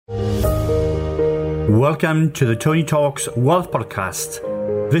Welcome to the Tony Talks Wealth Podcast.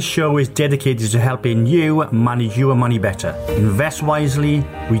 This show is dedicated to helping you manage your money better, invest wisely,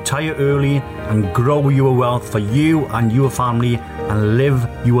 retire early, and grow your wealth for you and your family and live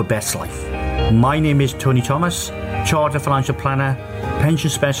your best life. My name is Tony Thomas, Chartered Financial Planner, Pension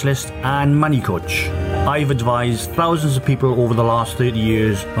Specialist, and Money Coach. I've advised thousands of people over the last 30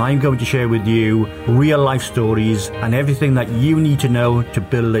 years. I'm going to share with you real life stories and everything that you need to know to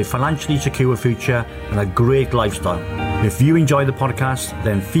build a financially secure future and a great lifestyle. If you enjoy the podcast,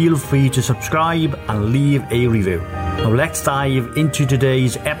 then feel free to subscribe and leave a review. Now let's dive into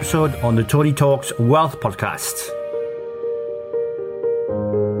today's episode on the Tony Talks Wealth Podcast.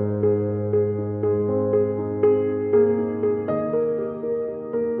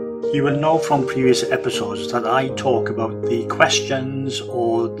 You will know from previous episodes that I talk about the questions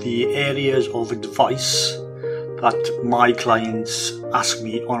or the areas of advice that my clients ask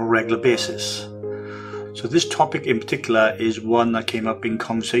me on a regular basis. So this topic in particular is one that came up in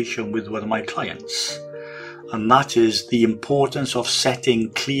conversation with one of my clients, and that is the importance of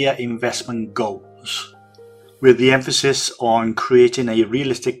setting clear investment goals, with the emphasis on creating a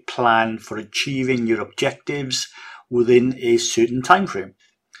realistic plan for achieving your objectives within a certain time frame.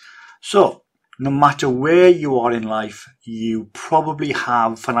 So, no matter where you are in life, you probably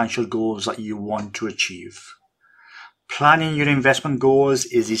have financial goals that you want to achieve. Planning your investment goals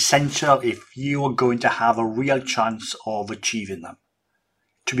is essential if you are going to have a real chance of achieving them.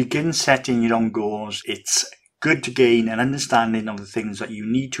 To begin setting your own goals, it's good to gain an understanding of the things that you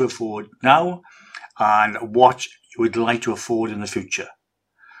need to afford now and what you would like to afford in the future.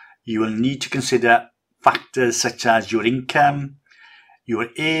 You will need to consider factors such as your income, your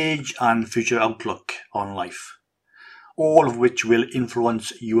age and future outlook on life, all of which will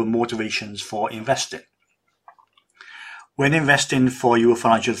influence your motivations for investing. When investing for your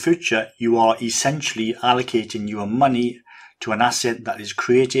financial future, you are essentially allocating your money to an asset that is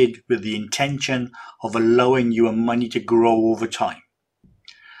created with the intention of allowing your money to grow over time.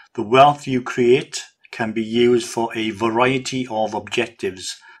 The wealth you create can be used for a variety of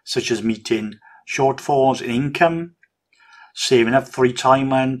objectives, such as meeting shortfalls in income, saving up for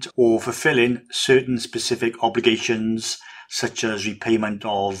retirement, or fulfilling certain specific obligations such as repayment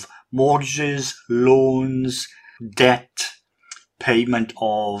of mortgages, loans, debt, payment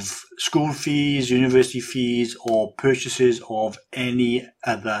of school fees, university fees, or purchases of any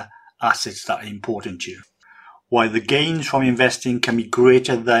other assets that are important to you. While the gains from investing can be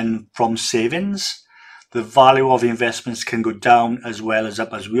greater than from savings, the value of investments can go down as well as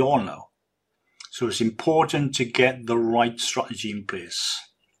up, as we all know. So it's important to get the right strategy in place.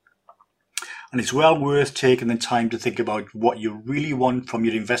 And it's well worth taking the time to think about what you really want from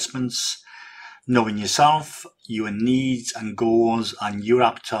your investments. Knowing yourself, your needs and goals, and your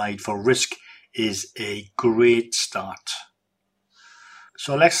appetite for risk is a great start.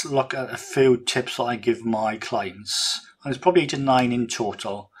 So let's look at a few tips that I give my clients. And it's probably 8 to 9 in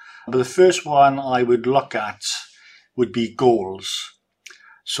total. But the first one I would look at would be goals.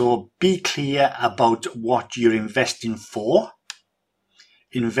 So be clear about what you're investing for.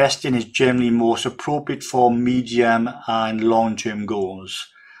 Investing is generally most appropriate for medium and long-term goals,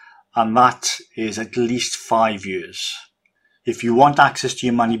 and that is at least 5 years. If you want access to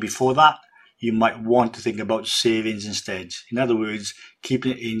your money before that, you might want to think about savings instead. In other words,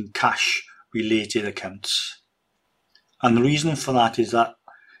 keeping it in cash-related accounts. And the reason for that is that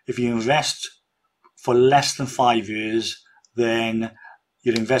if you invest for less than 5 years, then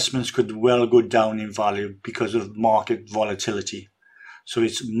your investments could well go down in value because of market volatility. So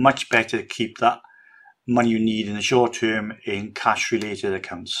it's much better to keep that money you need in the short term in cash-related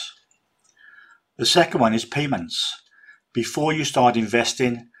accounts. The second one is payments. Before you start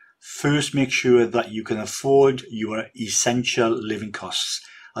investing, first make sure that you can afford your essential living costs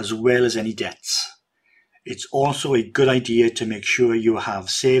as well as any debts. It's also a good idea to make sure you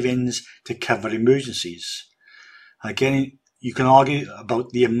have savings to cover emergencies. Again, you can argue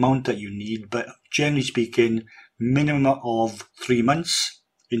about the amount that you need, but generally speaking, minimum of 3 months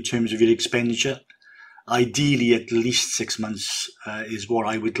in terms of your expenditure. Ideally, at least 6 months is what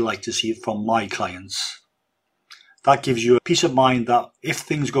I would like to see from my clients. That gives you a peace of mind that if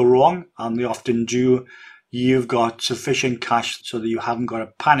things go wrong, and they often do, you've got sufficient cash so that you haven't got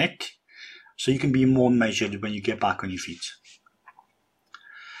to panic, so you can be more measured when you get back on your feet.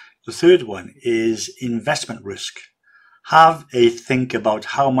 The third one is investment risk. Have a think about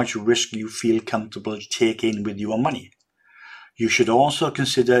how much risk you feel comfortable taking with your money. You should also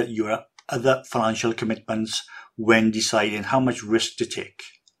consider your other financial commitments when deciding how much risk to take.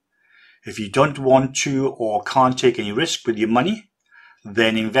 If you don't want to or can't take any risk with your money,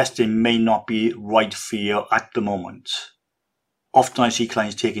 then investing may not be right for you at the moment. Often I see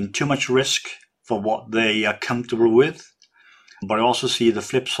clients taking too much risk for what they are comfortable with, but I also see the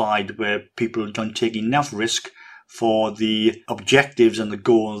flip side where people don't take enough risk for the objectives and the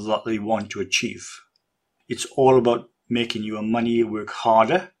goals that they want to achieve. It's all about making your money work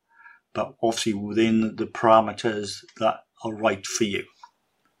harder, but obviously within the parameters that are right for you.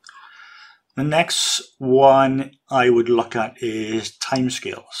 The next one I would look at is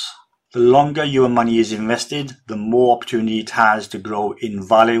timescales. The longer your money is invested, the more opportunity it has to grow in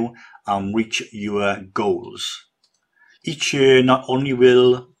value and reach your goals. Each year, not only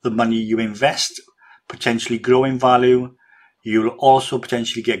will the money you invest potentially grow in value, you will also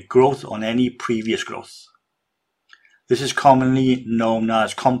potentially get growth on any previous growth. This is commonly known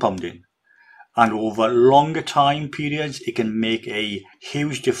as compounding, and over longer time periods, it can make a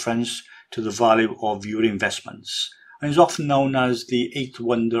huge difference to the value of your investments, and is often known as the eighth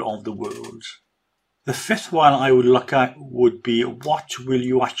wonder of the world. The fifth one I would look at would be, what will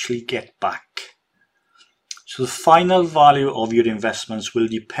you actually get back? So the final value of your investments will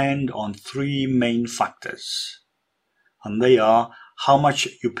depend on three main factors, and they are how much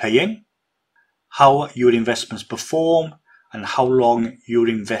you pay in, how your investments perform, and how long you're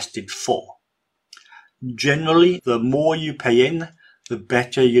invested for. Generally, the more you pay in, the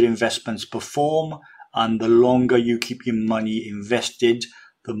better your investments perform, and the longer you keep your money invested,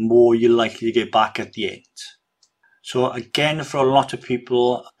 the more you're likely to get back at the end. So again, for a lot of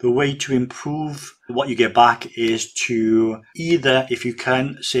people, the way to improve what you get back is to either, if you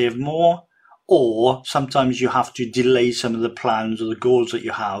can, save more, or sometimes you have to delay some of the plans or the goals that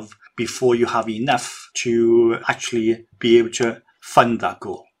you have before you have enough to actually be able to fund that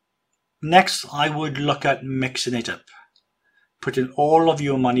goal. Next, I would look at mixing it up. Putting all of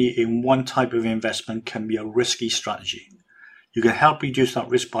your money in one type of investment can be a risky strategy. You can help reduce that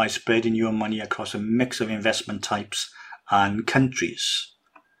risk by spreading your money across a mix of investment types and countries.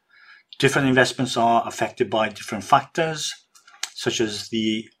 Different investments are affected by different factors, such as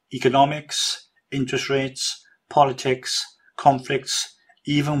the economics, interest rates, politics, conflicts,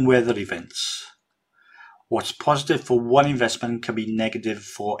 even weather events. What's positive for one investment can be negative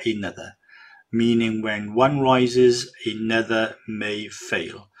for another, meaning when one rises, another may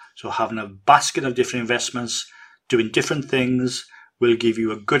fail. So having a basket of different investments doing different things will give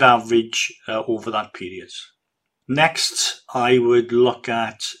you a good average over that period. Next, I would look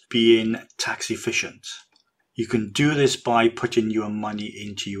at being tax efficient. You can do this by putting your money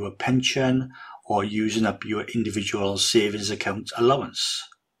into your pension or using up your individual savings account allowance.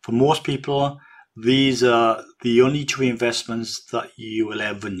 For most people, these are the only two investments that you will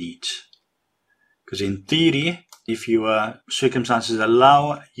ever need. Because in theory, if your circumstances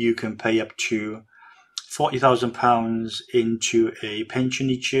allow, you can pay up to £40,000 into a pension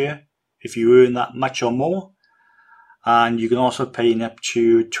each year if you earn that much or more, and you can also pay in up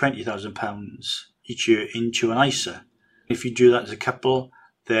to £20,000 each year into an ISA. If you do that as a couple,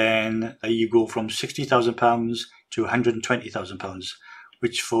 then you go from £60,000 to £120,000,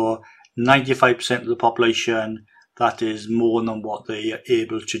 which for 95% of the population, that is more than what they are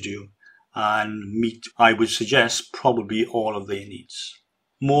able to do and meet, I would suggest, probably all of their needs.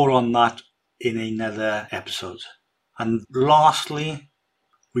 More on that in another episode. And lastly,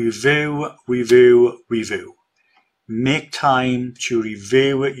 review. Make time to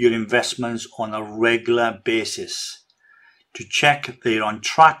review your investments on a regular basis to check they're on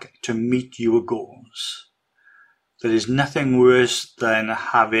track to meet your goals. There is nothing worse than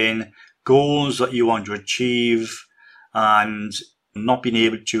having goals that you want to achieve and not being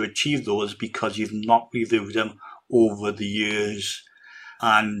able to achieve those because you've not reviewed them over the years,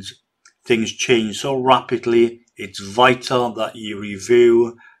 and things change so rapidly. It's vital that you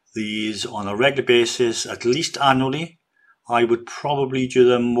review these on a regular basis, at least annually. I would probably do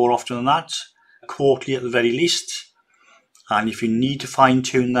them more often than that, quarterly at the very least. And if you need to fine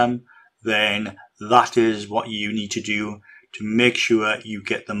tune them, then that is what you need to do to make sure you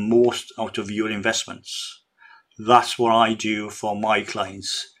get the most out of your investments. That's what I do for my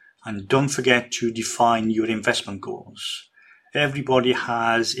clients. And don't forget to define your investment goals. Everybody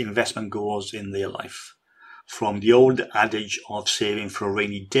has investment goals in their life, from the old adage of saving for a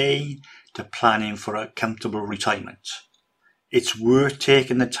rainy day to planning for a comfortable retirement. It's worth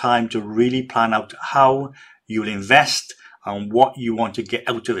taking the time to really plan out how you'll invest and what you want to get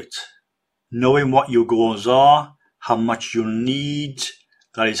out of it. Knowing what your goals are, how much you'll need,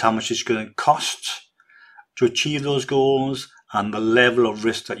 that is how much it's going to cost to achieve those goals, and the level of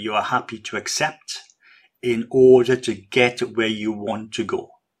risk that you are happy to accept in order to get where you want to go.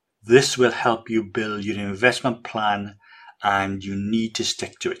 This will help you build your investment plan and you need to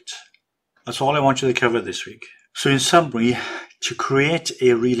stick to it. That's all I want you to cover this week. So in summary, to create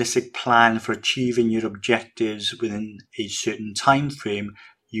a realistic plan for achieving your objectives within a certain time frame,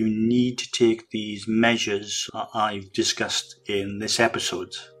 you need to take these measures that I've discussed in this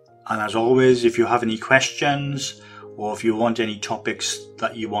episode. And as always, if you have any questions or if you want any topics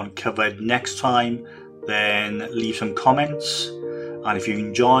that you want covered next time, then leave some comments. And if you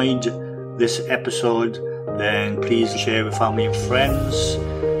enjoyed this episode, then please share with family and friends,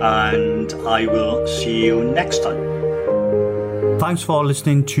 and I will see you next time. Thanks for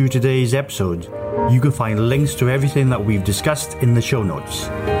listening to today's episode. You can find links to everything that we've discussed in the show notes.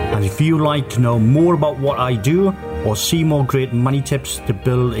 And if you'd like to know more about what I do or see more great money tips to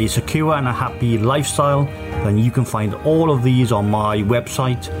build a secure and a happy lifestyle, then you can find all of these on my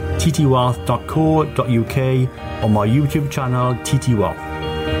website, ttwealth.co.uk, or my YouTube channel, TT Wealth.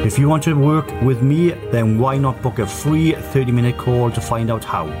 If you want to work with me, then why not book a free 30-minute call to find out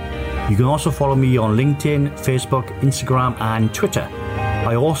how. You can also follow me on LinkedIn, Facebook, Instagram and Twitter.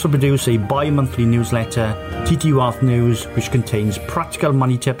 I also produce a bi-monthly newsletter, TT Wealth News, which contains practical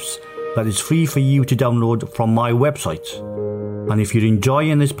money tips that is free for you to download from my website. And if you're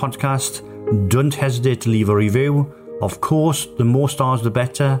enjoying this podcast, don't hesitate to leave a review. Of course, the more stars the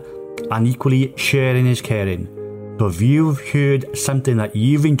better, and equally sharing is caring. So if you've heard something that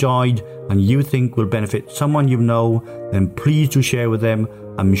you've enjoyed and you think will benefit someone you know, then please do share with them.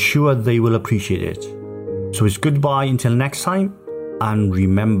 I'm sure they will appreciate it. So it's goodbye until next time, and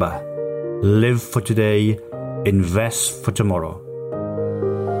remember, live for today, invest for tomorrow.